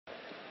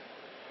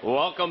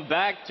Welcome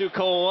back to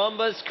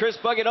Columbus. Chris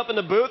Bucket up in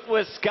the booth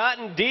with Scott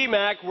and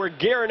D-Mac. We're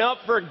gearing up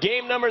for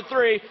game number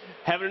 3.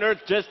 Heaven and Earth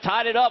just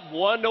tied it up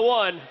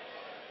 1-1.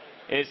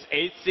 It's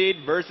 8th seed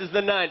versus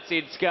the 9th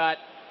seed. Scott,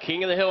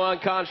 King of the Hill on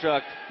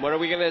Construct. What are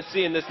we going to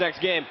see in this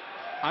next game?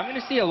 I'm going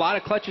to see a lot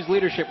of Clutch's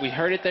leadership. We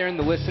heard it there in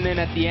the listen-in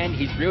at the end.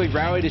 He's really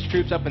rallied his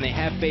troops up, and they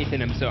have faith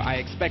in him, so I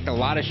expect a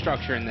lot of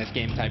structure in this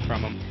game type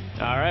from him.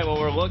 All right, well,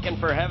 we're looking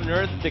for Heaven and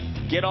Earth to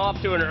get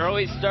off to an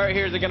early start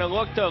here. They're going to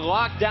look to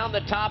lock down the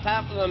top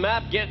half of the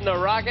map, getting the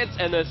rockets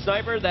and the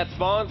sniper that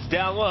spawns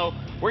down low.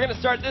 We're going to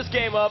start this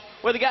game up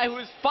with a guy who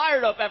was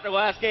fired up after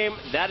last game.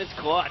 That is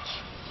Clutch.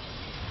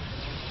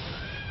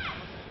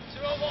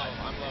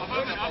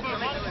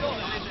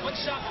 One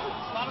shot.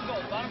 Bottom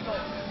goal.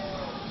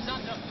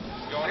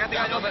 I got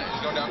the guy open. He's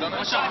going down.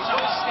 One shot.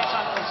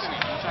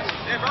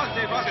 Dave, Rock.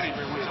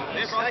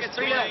 It's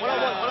 3 down.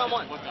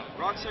 One-on-one.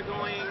 Rocks are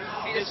going.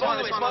 It's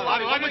one.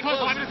 Lobby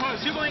close.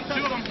 Two going.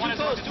 Two of them. One is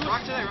close.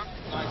 Rock to there.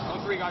 Nice.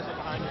 All 3 guys are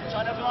behind you.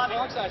 Shot up the lobby.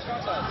 Strong side.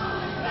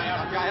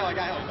 I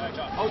got hill.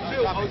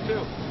 0-2.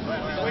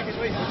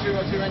 He's weak.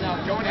 0-2 right now.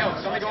 Going hill.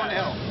 Somebody going to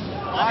hill.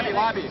 Lobby.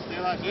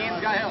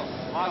 Ian's got hill.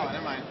 Oh,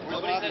 never mind.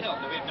 Nobody's at hill.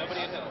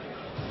 Nobody at hill.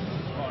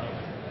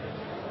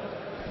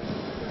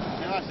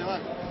 Stay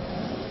left.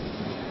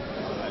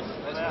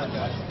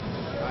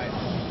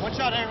 One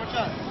shot, Aaron, one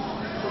shot.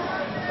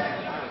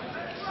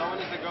 Someone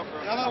needs to go for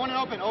it. Another one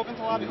open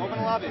to lobby.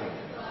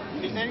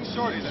 He's hitting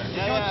short. He's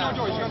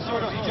going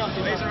sword door. He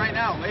jumped. Laser right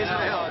now. Laser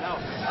to hill. No.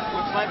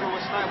 What sniper?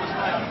 Nice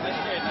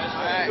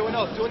trade. Doing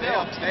hill.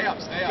 Stay up.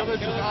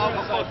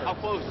 I'll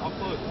close. I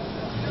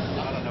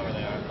don't know where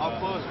they are. I'll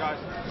close, guys.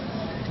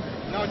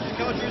 No, just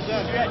kill Drew's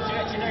dead. Do that.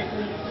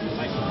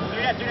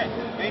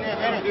 Main ramp.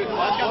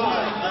 Last guy's on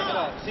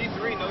hill.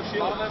 C3, no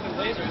shield.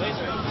 Laser.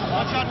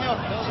 One shot in hill.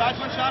 Side's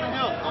one shot in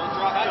hill. Don't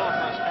drop hill.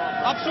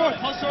 Up short.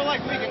 Close sword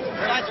like weak.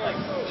 Side's weak.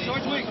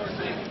 Sword's weak.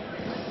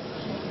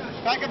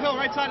 Back up hill.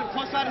 Right side.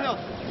 Close side of hill.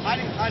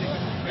 Hiding.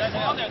 There's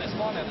one there.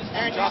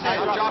 Aaron, I'm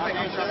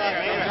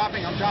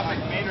dropping.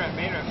 Main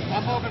ramp.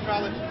 Up open,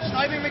 probably.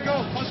 Sniping me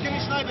gold. Close give me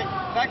sniping.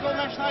 Back gold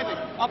ramp sniping.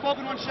 Up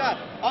open one shot.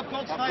 Up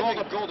gold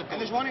sniping. Up gold. And And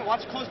there's there's one.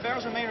 Watch close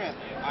barrels or main ramp.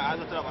 I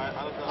looked it up.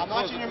 I'm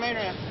watching your main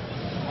ramp.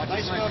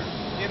 Nice scope.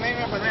 Yeah, main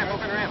ramp.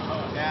 Open ramp.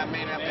 Yeah,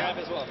 main ramp.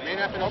 as well. Main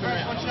ramp and open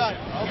ramp. One shot.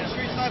 Open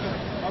street sniping.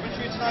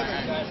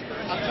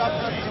 I'm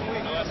dropping up some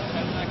weak.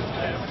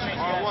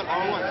 R1.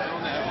 Still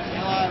in the hill.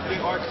 Stay alive.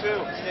 R2.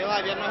 Stay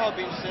alive. You have no help,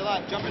 Bean. Stay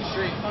alive. Jumping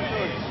street. Come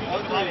through it.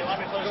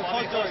 Go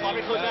close door.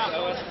 Lobby close down.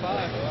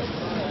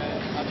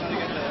 I'm trying to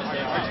get there.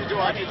 R2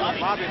 door. Lobby.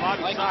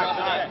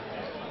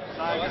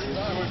 Side.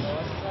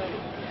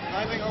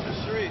 Sniping open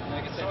street.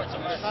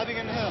 Sniping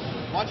in the hill.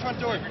 Watch front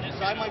door.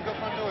 Side might go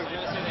front door.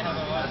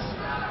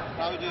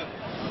 Probably do.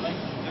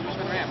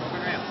 Open ramp.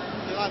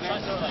 Stay alive, man.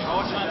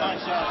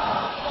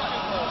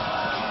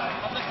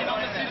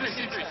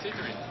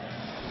 C3.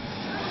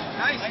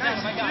 Nice. Sit down,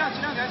 guys.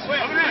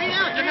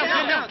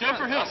 Jump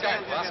for hill.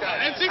 Last guy.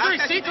 And C3.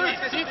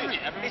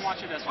 Everyone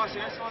watch this one.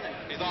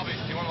 He's lobby.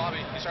 He won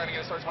lobby. He's trying to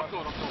get a start spot.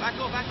 Back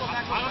goal.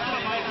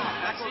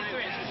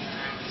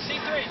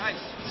 C3. Nice.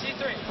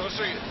 C3. Close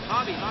street.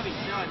 Lobby. R1.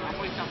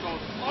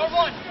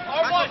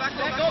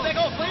 Back goal.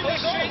 Flame that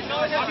street.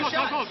 No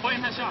headshot.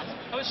 Flame that shot.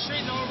 Close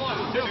street. No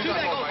R1. Two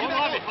back goal.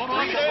 Hold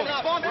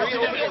on. They're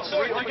gonna be at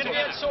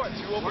sword.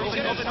 Open.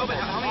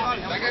 How many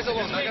lobbies? That guy's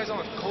alone.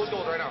 Close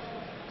gold right now.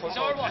 No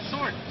R1.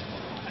 Sword.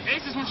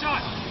 Ace is one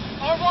shot.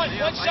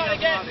 R1. One shot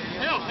again.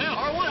 Hill.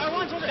 R1.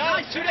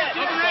 Guys, two dead.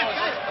 Open ramp.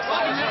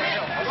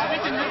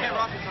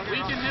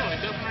 We can hill.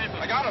 It's open ramp.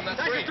 I got him.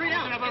 That's 3. Three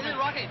down. Isn't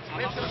rocket.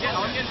 I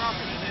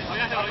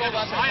got hill.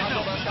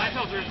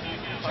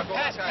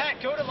 Pat,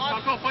 go to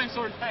lobby. I'll call flame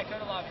sword. Pat, go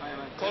to lobby.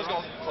 Close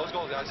gold,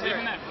 guys.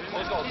 Leaving that.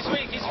 Close gold. He's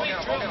weak. I'll get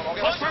him.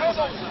 Close purple.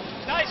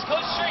 Nice.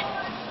 Close street.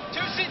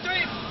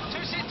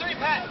 2C3,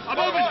 Pat. I'm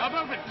open.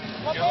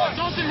 One more.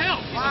 Dalton Hill.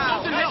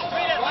 Nice. 3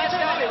 dead. Last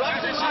guy.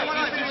 Rockets in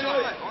lobby.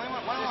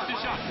 Two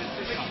shots.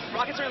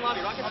 Rockets are in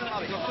lobby. Go for the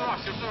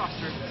rocks,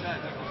 Drew.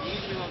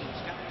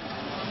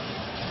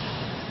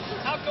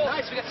 Top goal.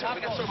 Nice. We got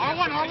sword.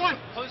 R1.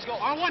 Close goal.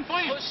 R1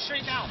 flame. Close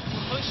street now.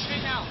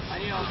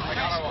 I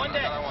got One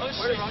dead. Close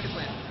street.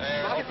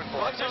 Open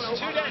for it. There's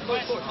 2 dead.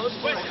 Close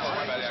floor.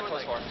 My bad, yeah,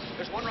 close floor.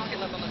 There's 1 rocket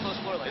left on the close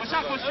floor. One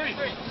shot, close street.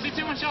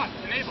 C2 one shot.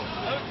 Enable.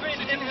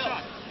 O3 C2 in one hill.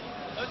 shot.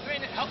 O3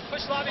 in help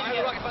push lobby. By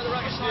the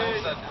rocket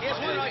slide. He has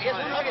one rocket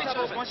top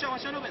open. One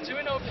shot open. 2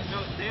 and open.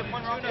 No, they have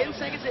 1 rocket. 10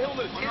 seconds to hill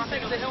move.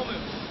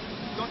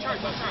 Don't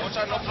charge. One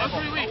shot, no That's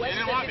pretty weak. West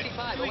And is then at lobby.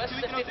 55. West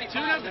is at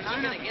 55. They're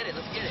not going to get it.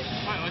 Let's get it.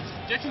 Alright, let's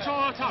get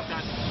control up top,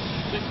 guys.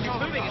 Get control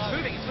up top. It's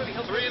moving.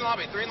 Hill's 3 in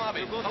lobby.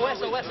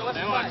 OS is 5.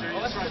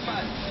 OS is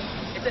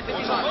 5. It's at 55.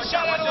 One One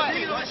shot out of the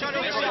way. One shot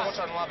in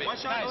lobby.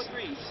 Nice.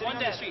 1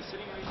 dead.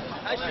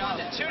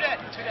 2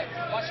 dead.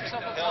 Watch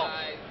yourself up top.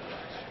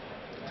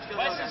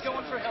 West is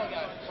going for hill,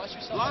 guys. Watch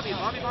yourself. Lobby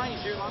behind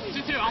you, Lobby.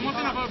 C2, I'm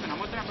looking up open.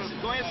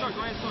 Go ahead, start.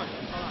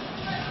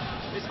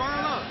 It's far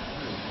enough.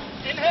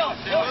 In hill.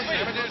 Hill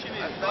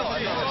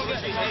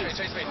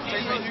Chase me.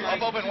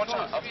 Up open, one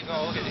shot.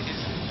 No, look at it.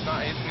 He's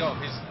not. He can go.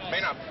 He's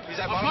main up. He's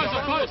at bottom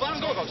goal.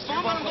 Bottom goal.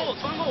 Bottom goal.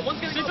 One's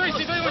gonna go.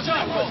 C3, one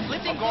shot.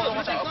 Lifting close.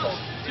 Lifting close.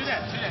 Do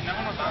that. Never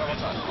know. One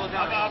shot.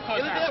 Up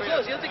close.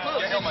 You have to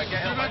close. Get him, Mike.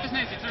 Get him.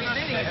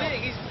 He's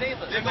hitting. He's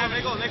stable. They go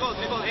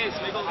ace.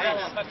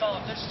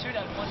 There's 2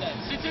 down, 1 down.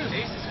 C2.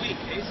 Ace is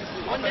weak.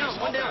 One down.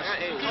 Bottom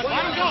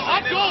goal.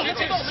 Up goal.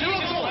 Zero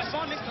goals.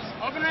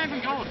 Open ramp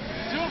and goal.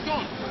 0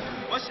 goals.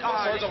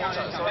 Swords on one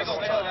shot.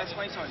 That's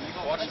flame sword.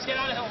 Let's get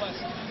out of hell,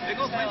 West. Big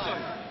gold flame sword.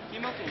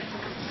 Keep milking.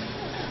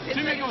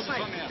 2 mid goals. 10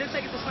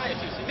 seconds to snipe.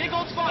 Big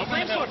gold spot.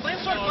 Flame sword,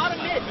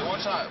 bottom mid.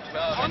 One shot.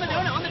 On the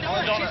donut.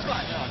 Cheese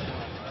spot.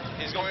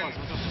 He's going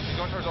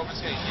towards open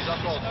skate. He's up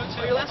gold.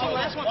 So your last one.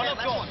 Last one.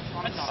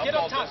 Let's get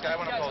up top. This guy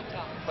went up gold.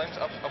 Flames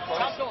up close.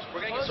 Top goal.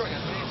 We're gonna get short.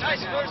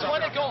 Nice. There's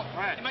one at goal.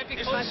 It might be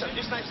close. Do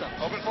snipe some.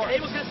 Open 4.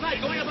 Abel's gonna snipe.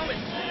 Going up open.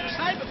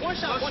 Snipe. One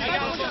shot.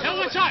 Hell,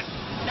 1 shot.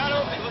 Not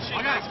open.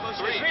 I got it.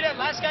 3 down.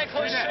 Last guy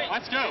close straight.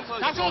 Let's go.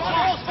 Top goal.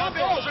 Top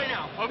goals right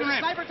now. Open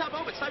ramp. Sniper top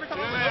open.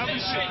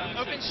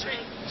 Open straight.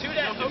 2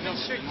 down. Open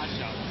straight. Nice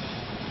shot.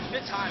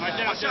 Good time. One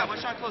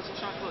shot close.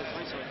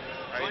 Flame sword.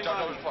 Alright, he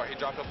dropped open 4. He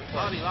dropped open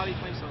 4. Lobby,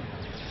 flame sword.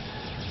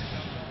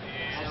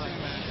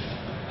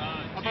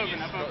 Up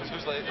open.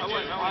 Who's late?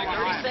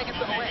 30 seconds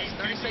away.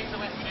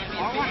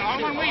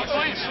 R1 weak,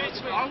 flame.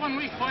 R1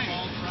 weak, flame.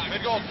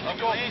 Mid gold. Up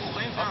gold.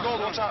 Up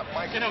gold. One shot.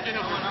 Mike. Get up.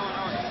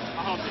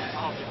 I'll help you.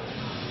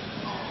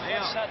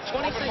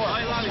 20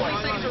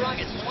 seconds to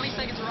rockets. 20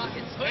 seconds to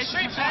rockets. Push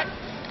straight back.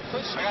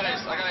 I got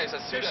ace.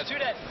 That's 2 dead. 2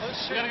 dead.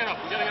 We gotta get up.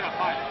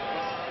 Fine.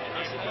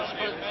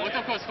 Look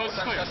up close. Close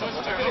is clear. Close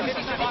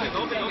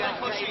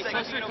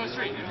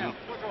straight. Inhale.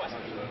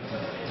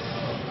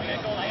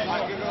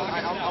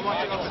 I'm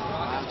watching open.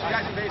 You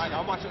guys in basement.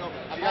 I'm watching open.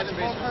 You guys in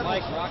basement.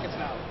 Like rockets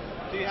now.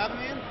 Do you have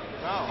them in?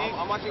 No.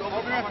 I'm watching open.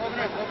 Open ramp.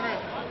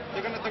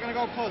 They're gonna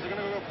go close. You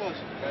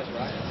guys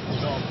right?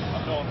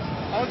 I'm going.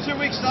 Oh, 2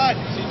 weak side.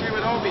 C3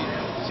 with Obi.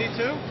 C2?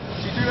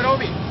 C3 with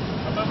Obi.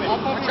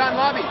 One shot in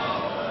lobby.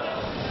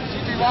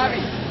 C3 lobby.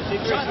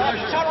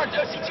 Shot on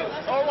C2.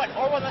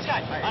 R1, let's go.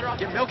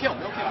 Get milk kill.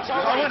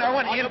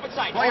 R1. Ian. Open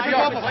side. Play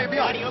your bubble.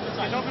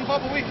 He's open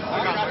bubble weak.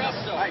 I got it.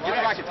 All right, get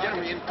the rockets. Get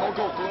him, Ian.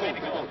 Go.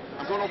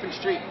 I'm going open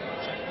street.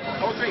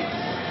 Go 3.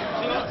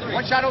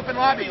 1 shot open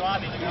lobby. He's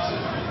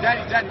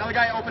dead. Another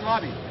guy open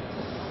lobby.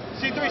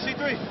 C3.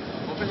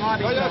 Open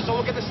lobby. So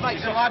we'll get the snipe.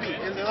 He's in lobby.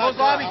 Close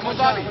lobby. One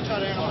shot,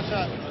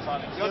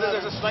 Yo,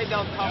 there's a snipe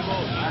down top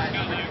goal.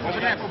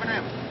 Open ramp.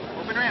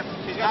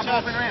 He's got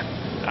open ramp.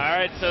 All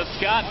right, so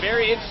Scott,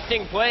 very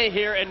interesting play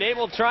here.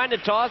 Enable trying to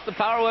toss the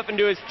power weapon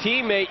to his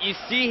teammate. You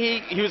see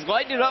he was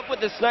lighting it up with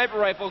the sniper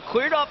rifle,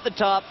 cleared off the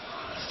top.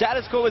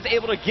 Status Quo was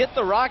able to get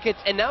the rockets,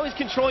 and now he's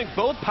controlling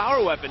both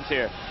power weapons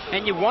here.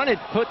 And you want to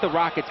put the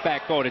rockets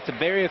back gold. It's a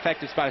very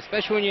effective spot,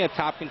 especially when you have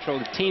top control.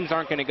 The teams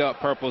aren't going to go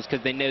up purples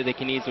because they know they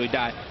can easily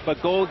die.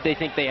 But gold, they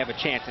think they have a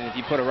chance. And if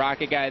you put a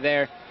rocket guy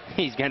there,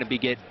 he's going to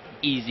get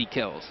easy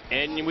kills.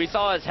 And we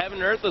saw as Heaven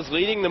and Earth was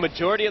leading the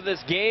majority of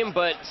this game,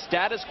 but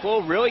Status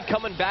Quo really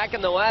coming back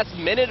in the last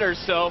minute or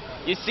so.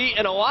 You see,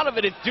 and a lot of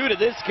it is due to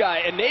this guy.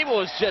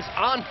 Enable is just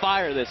on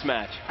fire this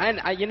match.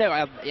 And,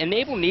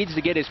 Enable needs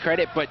to get his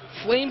credit, but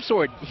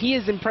Flamesword, he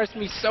has impressed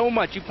me so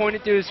much. You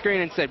pointed to his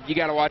screen and said, you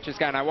got to watch this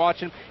guy, and I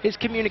watched him. His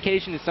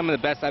communication is some of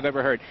the best I've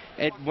ever heard.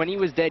 When he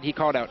was dead, he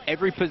called out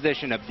every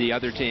position of the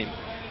other team.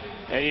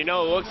 And it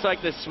looks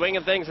like the swing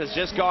of things has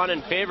just gone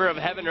in favor of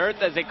Heaven and Earth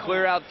as they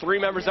clear out 3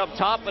 members up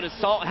top, but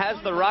Assault has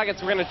the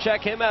rockets. We're going to check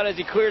him out as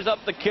he clears up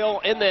the kill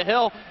in the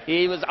hill.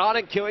 He was on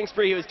a killing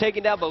spree. He was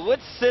taken down, but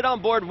let's sit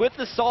on board with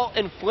Assault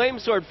and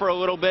Flamesword for a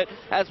little bit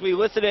as we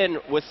listen in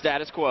with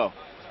Status Quo.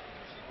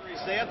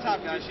 Stay up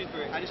top, guys.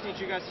 I just need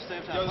you guys to stay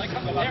up top. Yo,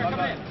 come in.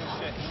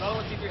 Another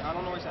one, C3. I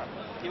don't know where he's at.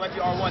 He might be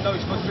R1. No,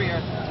 he's close 3 here.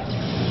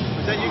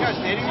 Is that you guys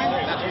nading me?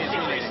 That's me. It's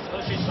me nading.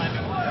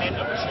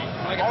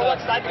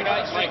 R1 sniping,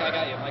 guys. Mike, I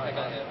got you.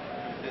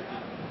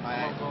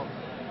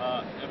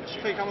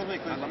 Please, come with me,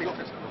 please. Let me go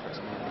first.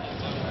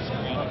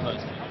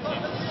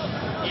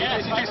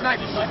 Yeah, C3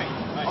 snipe.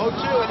 O2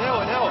 and hill.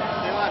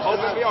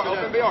 Open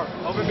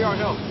BR,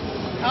 hill.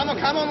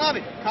 Come on,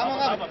 lobby.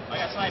 I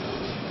got sniped.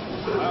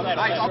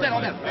 Nice, all dead.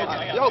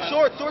 Yo,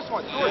 sword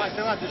one. What's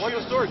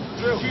the sword?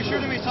 Drew. You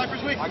shooting me,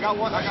 Cypher's weak. I got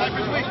one.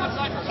 Cypher's weak. On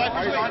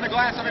the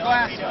glass. No,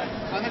 I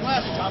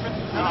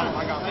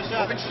got one.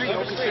 Open street.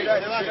 Stay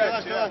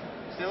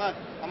alive.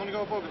 I'm gonna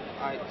go up open.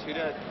 Alright, 2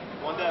 dead.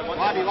 1 dead.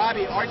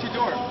 Lobby. Arch your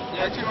door.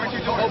 Arch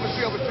your door. Open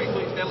street,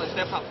 please.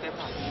 Step top.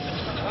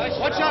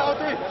 One shot,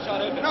 3.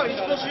 No,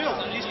 he's full shield.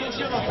 On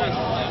place.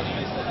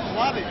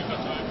 Lobby.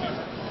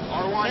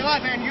 R1. Stay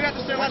alive, Aaron. You have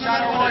to stay alive.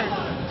 R1.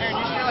 Aaron,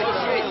 you stay like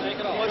straight.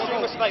 Close street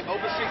with snipe.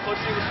 Open street, close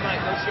street with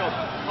snipe. No shield.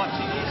 Punch.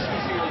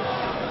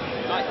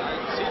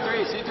 C3.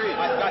 C3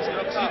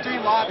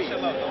 lobby.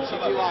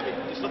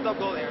 Just lift up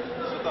goal, Aaron.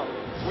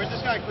 Where's this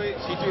guy, please?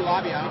 C3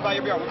 lobby. We're by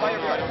your BR.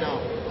 I don't know.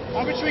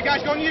 Open street,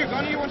 guys. Going to you.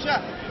 1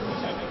 shot.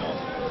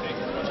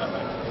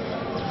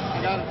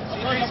 I got him.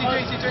 C3.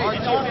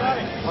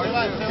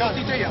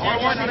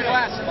 R1 on the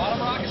glass.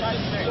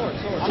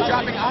 I'm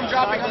dropping.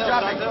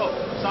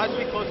 Sides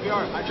weak, close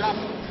BR. I dropped.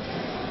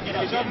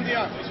 He's open the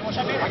arm.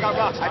 I got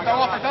rocks. I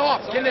fell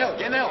off. Get in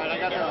the hill. I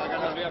got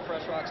him. We have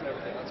fresh rocks and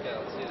everything. Let's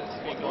go. Let's do this.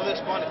 Go this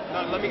spawn.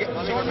 No, let me get.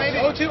 Sword maybe.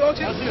 O2.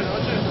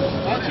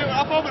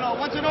 Up open.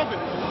 One's an open.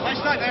 Nice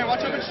snipe there.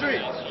 Watch open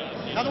street.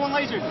 Another one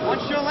laser.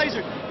 One's showing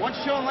laser. Is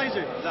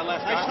that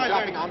last guy?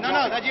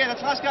 No.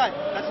 That's last guy.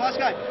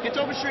 Get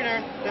to open street,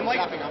 Aaron. Then Mike.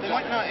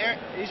 No, Aaron.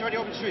 He's already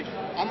open street.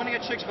 I'm gonna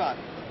get chick spot.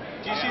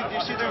 Do you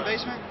see their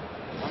basement?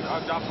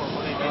 I'm drop for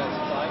him. I'm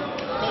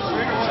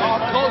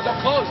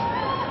close.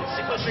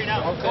 Stick close straight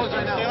now. I'm close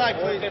right now. Stay alive,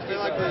 please.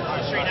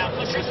 Close straight now.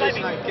 Close straight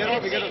sniping. Get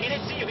over. He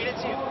didn't see you.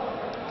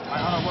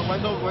 When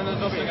those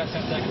I got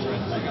 10 seconds, right?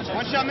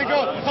 one shot,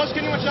 go. Close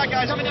skinny, one shot,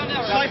 guys. Coming down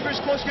now, right?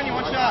 Cypher's close skinny,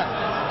 one shot.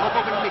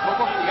 Coco, open to me.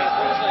 Coco. You got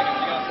 4 seconds.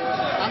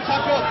 I'm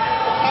top gold.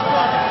 Full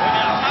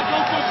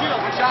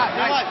shield. One shot.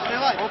 Stay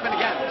alive. Open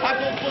again.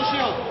 Top gold, full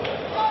shield.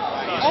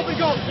 Open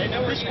gold.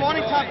 They're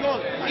spawning top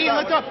gold.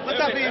 Ian, lift up,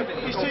 Ian.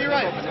 He's to your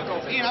right.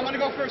 Ian, I'm gonna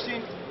go first,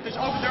 Ian. They're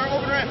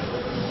open ramp.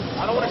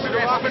 I don't want to shoot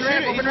a rock. Open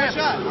ramp. Open ramp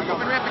again.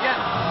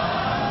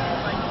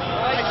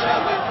 Nice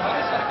shot, dude.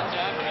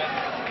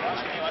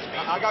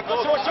 I got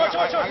gold. Short.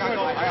 I got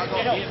gold.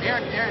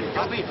 Aaron,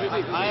 go leave.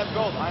 I have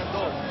gold.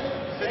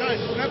 Stay nice.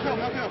 Milk hill.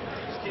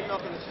 Just keep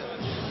milking this shit.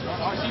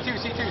 Oh, C2,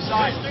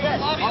 side.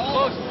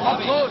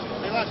 Up close.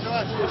 Stay left.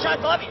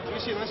 Shot lobby. Let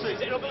me see.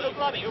 Open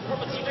lobby. You're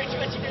purple C3,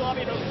 C3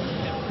 lobby. No.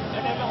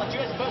 You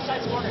guys both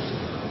sides corners.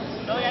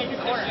 No, yeah,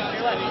 you corner.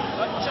 You're left.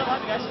 One shot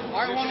lobby, guys.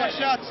 Alright, one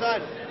shot,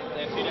 side.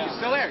 He's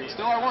still there. He's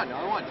still R1.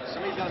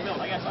 Somebody's got a milk.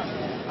 I got some.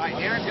 Alright,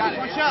 Aaron's got it.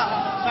 One shot.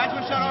 Side's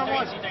one shot,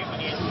 R1.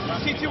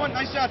 C2 one,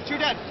 nice shot. Two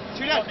dead.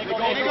 Stay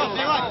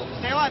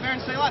alive, Aaron,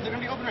 stay alive. They're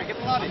gonna be open right. Get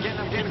the lobby. Get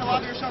the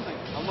lobby or something.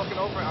 I'm looking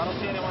over. I don't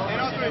see anyone over.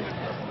 803.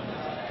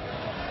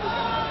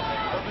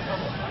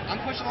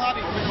 I'm pushing the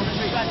lobby.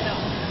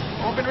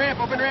 Open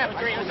ramp. Open ramp.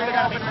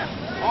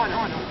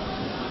 On.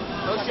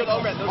 No shield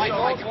overhead. Mike,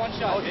 one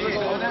shot.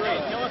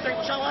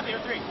 One shot lobby,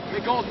 3.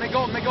 Make gold.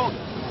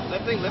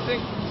 Lifting.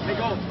 Make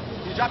gold.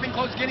 He's dropping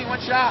close skinny, one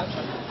shot.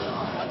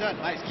 One dead.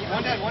 Nice. Keep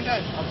One dead.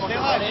 Stay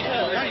alive.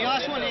 Your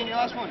last one, Ian. Your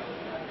last one.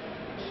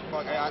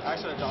 Fuck, I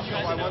should have dropped.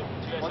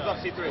 One's up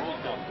C3.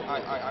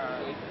 Alright.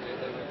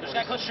 Just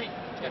got close street.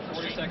 You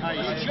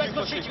guys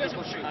close street.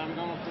 I'm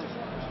going close.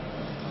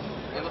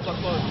 It looks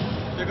up close.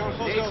 They're going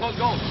close. Yeah, close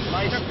gold.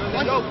 Nice. Nice.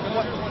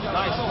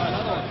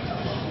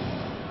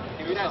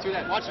 Do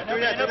that. Watch it. Do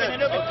that.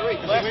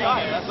 Last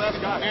guy. That's last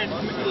guy.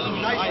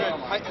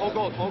 Nice. Hold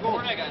gold.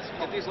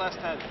 Get these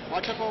last 10.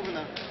 Watch up over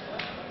them.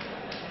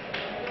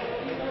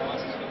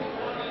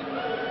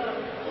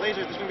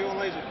 Laser. There's gonna be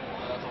one laser.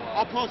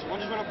 Up close.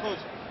 One just went up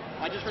close.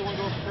 I just heard one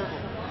go up to purple.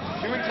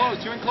 Two in close.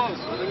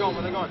 Where they going?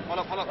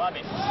 Hold up.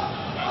 Lobby.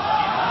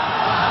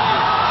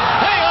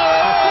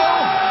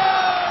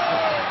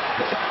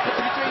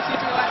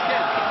 C3 last 10.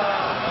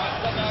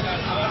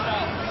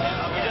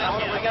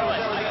 I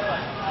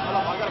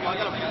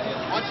got him.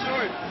 One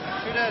short.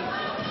 Two dead.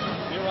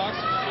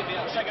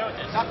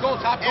 Top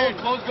gold.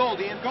 Close gold,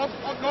 Ian. Go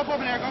up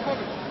open, Aaron. Go up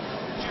open.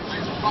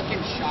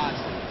 Fucking shots.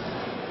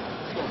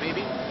 Let's go,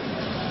 baby.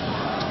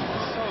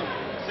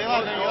 Stay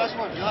alive, there. Your last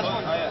one. You have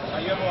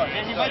more.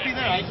 And he might be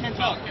there. I can't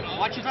tell.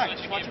 Watch your back.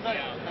 And watch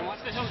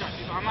the hill guy.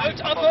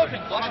 Up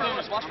open.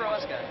 Watch for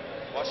OS guy.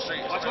 Watch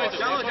street. Watch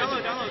down.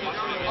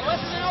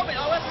 OS isn't open.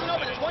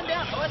 There's one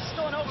down. OS is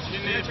still in open.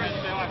 Minute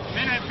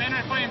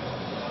flame.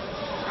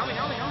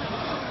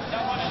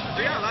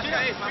 Yeah, last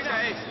guy ace. Come on,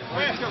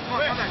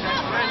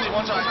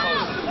 One shot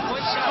close.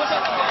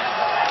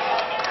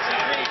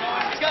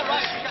 He's got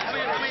rush.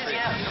 How many does he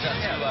have?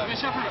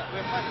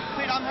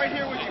 Clean, I'm right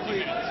here with you,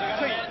 please.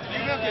 Clean, you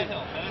milk it.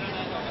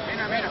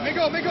 Me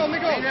go.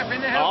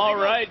 All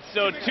right,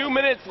 so 2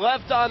 minutes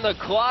left on the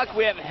clock.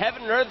 We have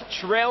Heaven and Earth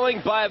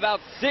trailing by about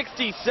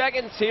 60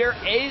 seconds here.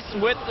 Ace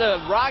with the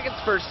Rockets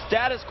for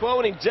status quo,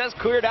 and he just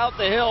cleared out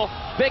the hill,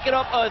 picking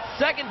up a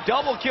second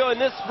double kill in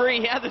this spree.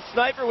 He had the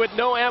sniper with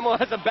no ammo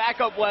as a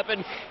backup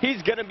weapon.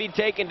 He's going to be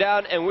taken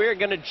down, and we're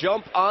going to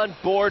jump on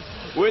board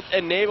with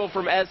Enable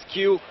from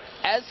SQ.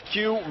 SQ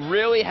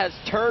really has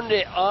turned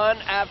it on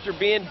after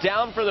being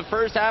down for the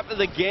first half of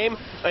the game.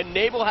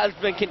 Enable has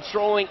been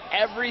controlling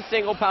every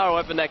single power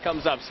weapon that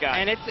comes up, Scott.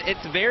 And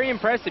it's very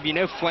impressive. You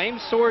know, Flame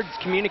Sword's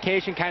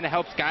communication kind of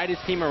helps guide his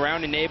team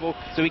around Enable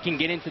so he can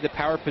get into the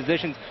power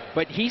positions.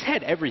 But he's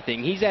had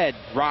everything. He's had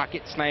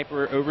rocket,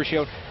 sniper,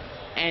 overshield,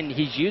 and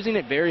he's using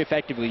it very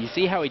effectively. You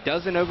see how he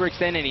doesn't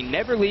overextend, and he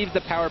never leaves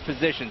the power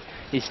positions.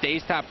 He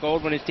stays top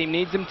gold when his team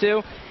needs him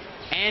to,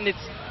 and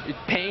it's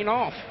paying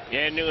off.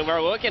 And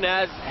we're looking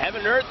as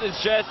Heaven and Earth is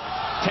just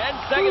 10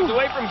 seconds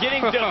away from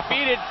getting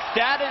defeated.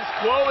 Status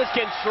Quo is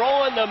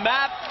controlling the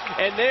map,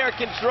 and they are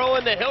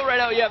controlling the hill right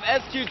now. You have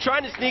SQ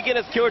trying to sneak in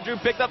as Killer Drew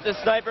picked up the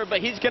sniper, but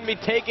he's going to be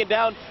taken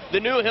down. The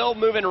new hill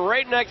moving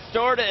right next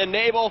door to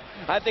Enable.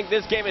 I think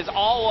this game is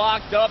all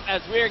locked up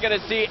as we are going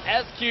to see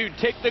SQ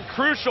take the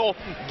crucial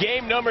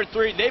game number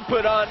 3. They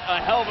put on a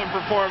hell of a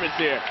performance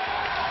here.